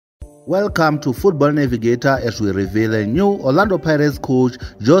Welcome to Football Navigator as we reveal a new Orlando Pirates coach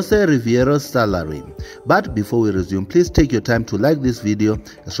Jose Riveiro's salary. But before we resume, please take your time to like this video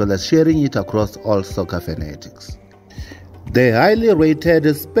as well as sharing it across all soccer fanatics. The highly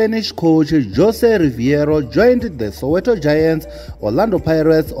rated Spanish coach Jose Riveiro joined the Soweto Giants Orlando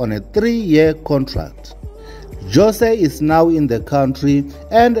Pirates on a 3-year contract. Jose is now in the country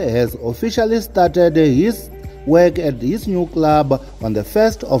and has officially started his work at his new club on the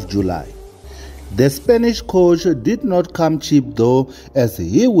 1st of July. The Spanish coach did not come cheap though, as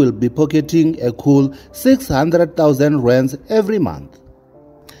he will be pocketing a cool 600,000 rands every month.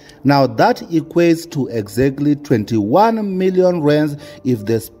 Now that equates to exactly 21 million rands if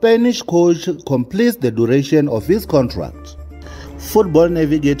the Spanish coach completes the duration of his contract. Football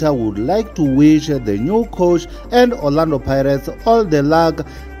Navigator would like to wish the new coach and Orlando Pirates all the luck,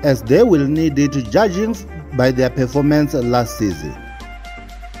 as they will need it judging by their performance last season.